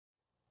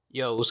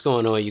Yo, what's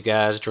going on, you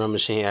guys? Drum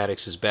Machine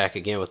Addicts is back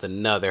again with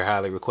another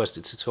highly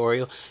requested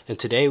tutorial, and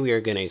today we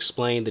are going to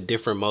explain the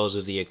different modes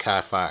of the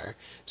Akai Fire.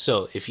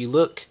 So if you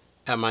look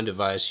at my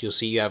device, you'll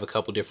see you have a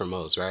couple different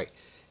modes, right?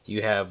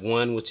 You have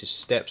one which is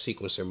step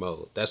sequencer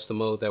mode. That's the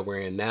mode that we're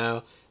in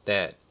now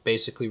that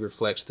basically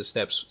reflects the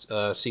steps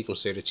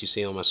sequencer that you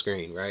see on my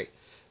screen, right?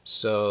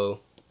 So,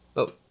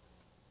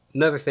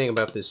 another thing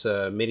about this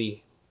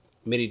MIDI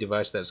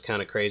device that's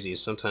kind of crazy is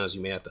sometimes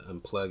you may have to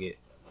unplug it,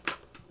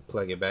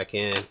 plug it back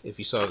in. If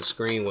you saw the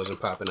screen wasn't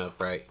popping up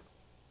right,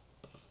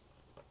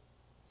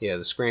 yeah,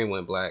 the screen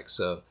went black.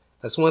 So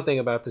that's one thing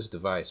about this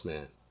device,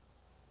 man.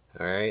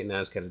 All right, now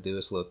it's got to do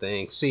this little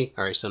thing. See,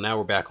 all right, so now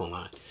we're back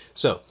online.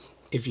 So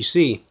if you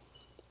see,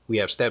 we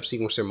have step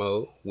sequencer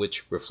mode,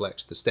 which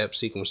reflects the step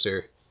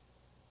sequencer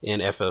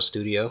in FL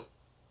Studio.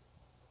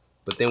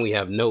 But then we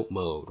have note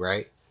mode,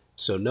 right?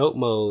 So note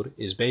mode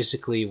is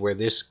basically where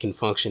this can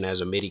function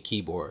as a MIDI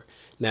keyboard.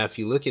 Now, if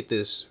you look at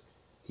this,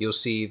 you'll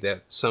see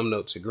that some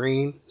notes are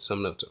green,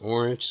 some notes are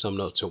orange, some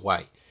notes are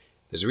white.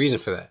 There's a reason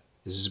for that.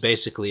 This is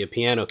basically a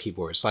piano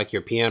keyboard. It's like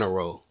your piano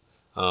roll.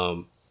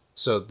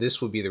 So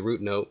this would be the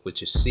root note,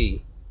 which is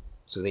C.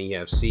 So then you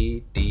have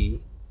C,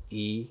 D,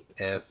 E,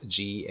 F,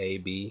 G, A,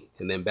 B,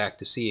 and then back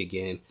to C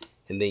again.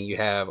 And then you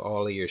have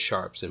all of your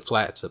sharps and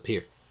flats up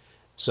here.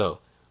 So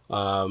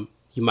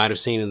you might have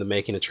seen in the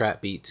Making a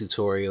Trap Beat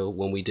tutorial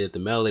when we did the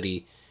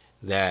melody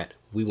that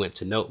we went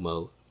to note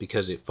mode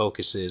because it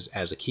focuses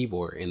as a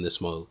keyboard in this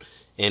mode.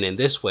 And in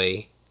this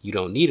way, you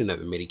don't need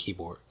another MIDI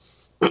keyboard.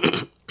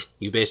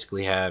 You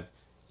basically have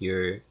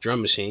your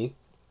drum machine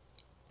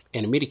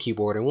and a MIDI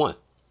keyboard in one.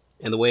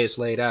 And the way it's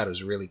laid out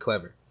is really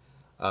clever.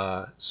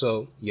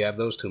 So you have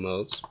those two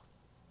modes: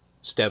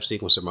 step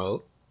sequencer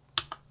mode,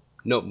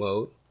 note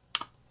mode.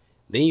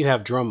 Then you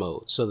have drum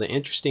mode. So the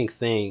interesting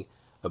thing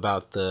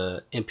about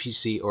the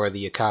MPC or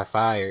the Akai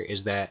Fire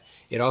is that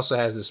it also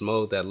has this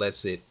mode that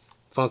lets it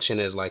function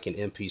as like an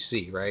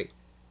MPC, right?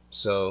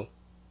 So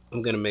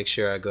I'm gonna make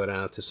sure I go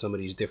down to some of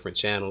these different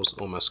channels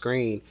on my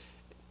screen,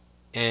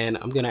 and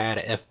I'm gonna add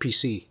a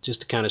FPC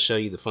just to kind of show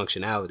you the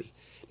functionality.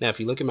 Now, if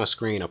you look at my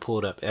screen, I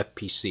pulled up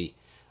FPC.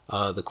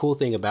 The cool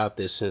thing about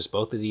this, since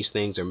both of these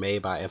things are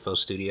made by FL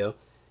Studio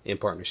in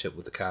partnership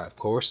with Akai, of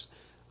course,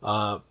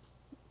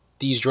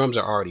 these drums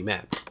are already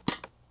mapped.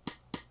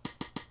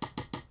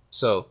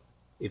 So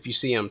if you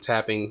see I'm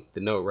tapping the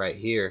note right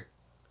here,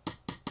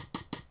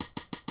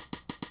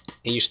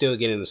 and you're still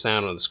getting the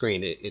sound on the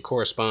screen, it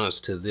corresponds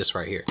to this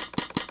right here.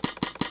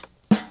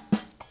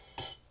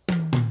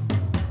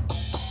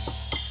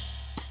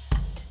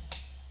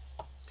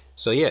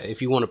 So yeah,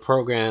 if you want to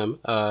program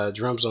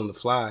drums on the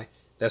fly,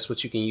 that's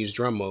what you can use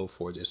drum mode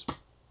for. Just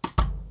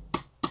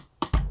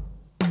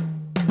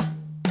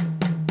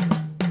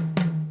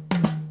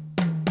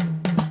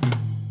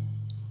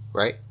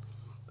right.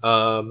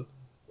 And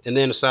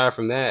then aside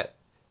from that,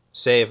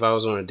 say if I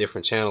was on a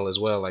different channel as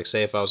well, like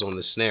say if I was on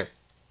the snare.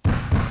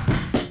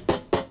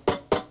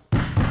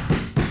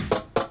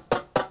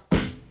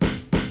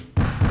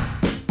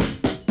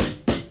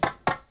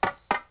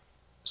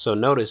 So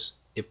notice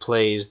it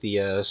plays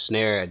the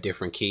snare at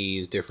different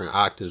keys, different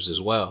octaves as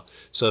well.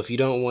 So if you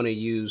don't want to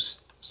use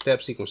step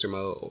sequencer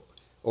mode,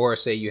 or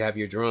say you have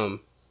your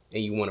drum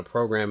and you want to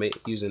program it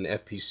using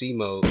FPC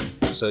mode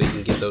so you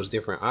can get those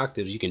different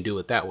octaves, you can do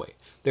it that way.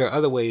 There are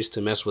other ways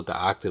to mess with the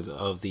octave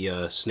of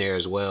the snare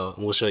as well,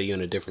 and we'll show you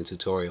in a different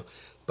tutorial.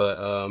 But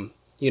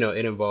you know,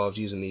 it involves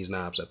using these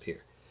knobs up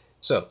here.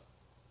 So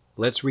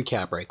let's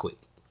recap right quick.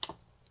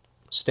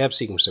 Step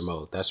sequencer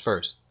mode, that's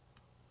first.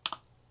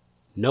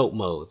 Note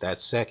mode,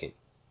 that's second.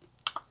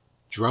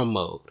 Drum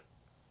mode,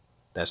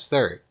 that's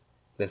third.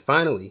 Then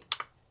finally,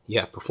 you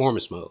have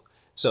performance mode.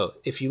 So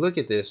if you look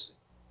at this,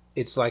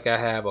 it's like I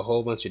have a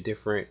whole bunch of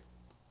different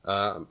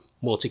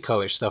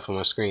multicolored stuff on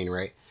my screen,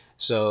 right?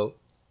 So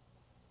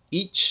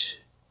each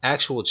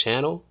actual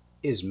channel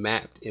is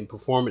mapped in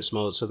performance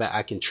mode so that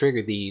I can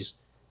trigger these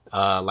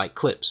like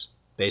clips,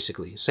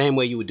 basically. Same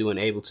way you would do in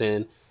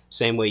Ableton,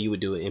 same way you would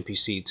do an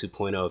MPC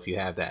 2.0 if you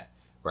have that,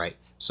 right?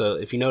 So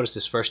if you notice,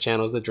 this first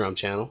channel is the drum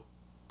channel.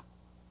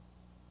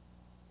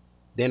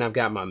 Then I've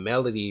got my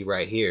melody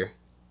right here.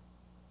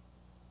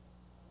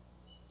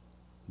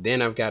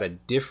 Then I've got a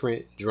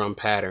different drum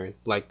pattern,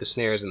 like the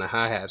snares and the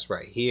hi-hats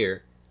right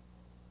here.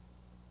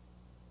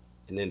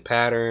 And then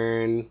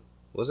pattern,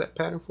 what was that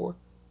pattern for?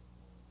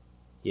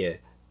 Yeah.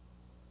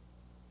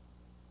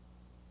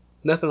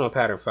 Nothing on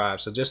pattern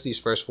 5, so just these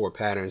first 4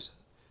 patterns.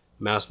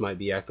 Mouse might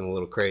be acting a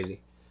little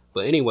crazy.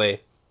 But anyway,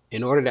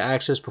 in order to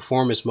access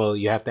performance mode,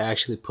 you have to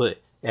actually put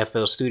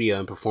FL Studio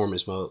in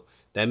performance mode.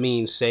 That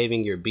means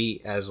saving your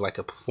beat as like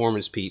a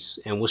performance piece,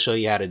 and we'll show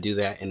you how to do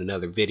that in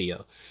another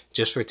video.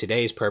 Just for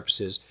today's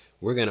purposes,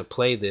 we're going to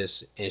play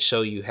this and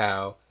show you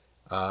how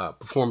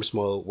performance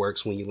mode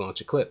works when you launch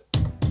a clip.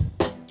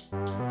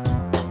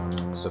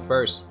 So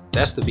first,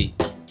 that's the beat.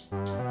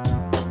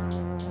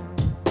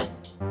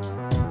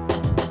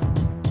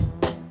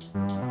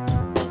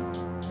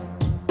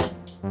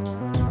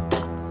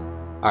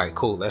 All right,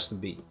 cool, that's the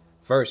beat.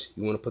 First,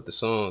 you want to put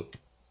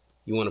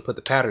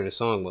the pattern in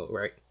song mode,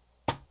 right?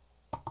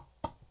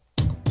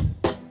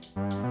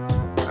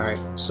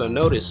 So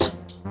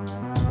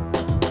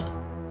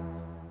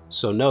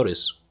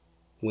notice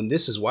when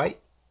this is white,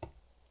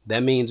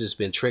 that means it's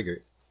been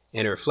triggered,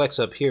 and it reflects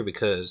up here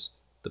because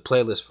the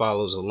playlist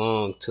follows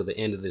along to the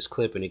end of this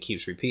clip and it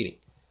keeps repeating.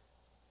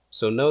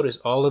 So notice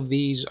all of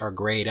these are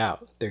grayed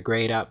out. They're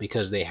grayed out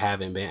because they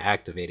haven't been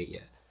activated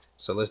yet.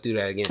 So let's do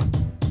that again.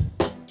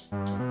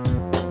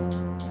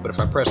 But if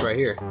I press right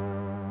here,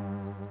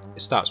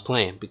 it stops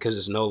playing because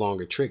it's no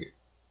longer triggered.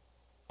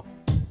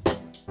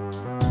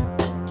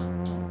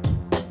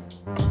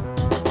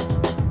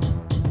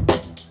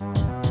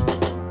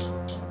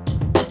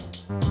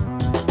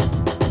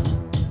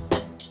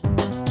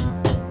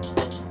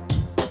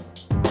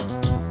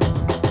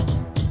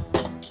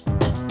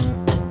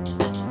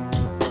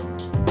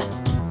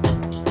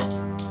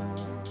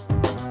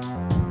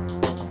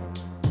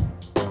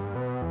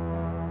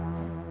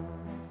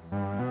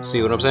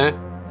 See what I'm saying?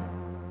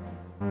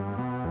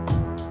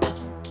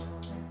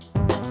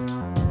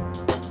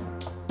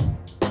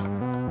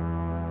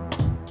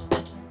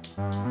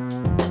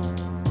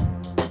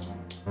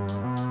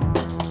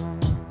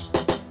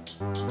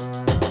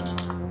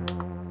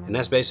 And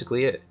that's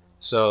basically it.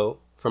 So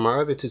from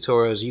our other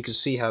tutorials, you can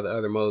see how the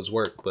other modes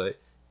work, but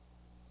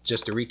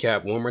just to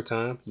recap one more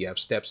time, you have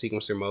step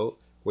sequencer mode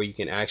where you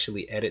can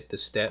actually edit the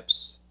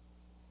steps.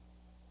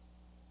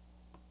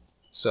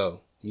 So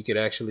you could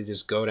actually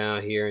just go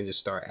down here and just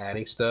start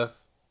adding stuff.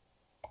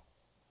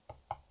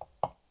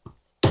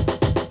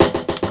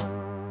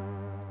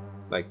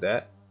 Like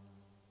that.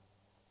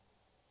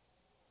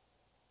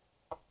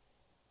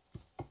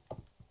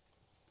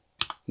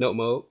 Note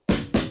mode,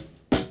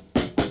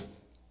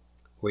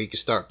 where you can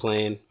start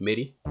playing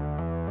MIDI.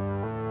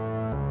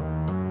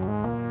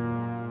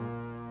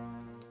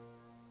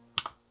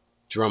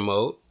 Drum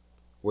mode,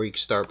 where you can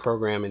start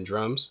programming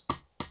drums.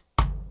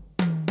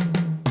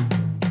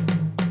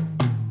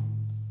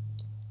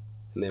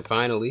 And then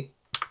finally,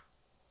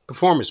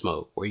 performance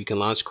mode, where you can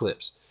launch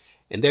clips.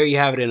 And there you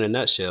have it in a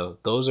nutshell.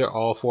 Those are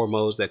all 4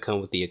 modes that come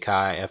with the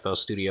Akai FL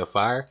Studio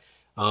Fire.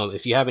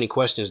 If you have any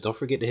questions, don't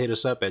forget to hit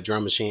us up at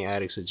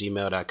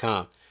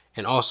drummachineaddicts@gmail.com.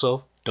 And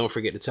also, don't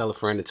forget to tell a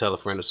friend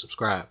to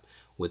subscribe.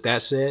 With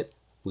that said,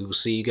 we will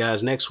see you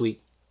guys next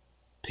week.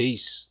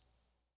 Peace.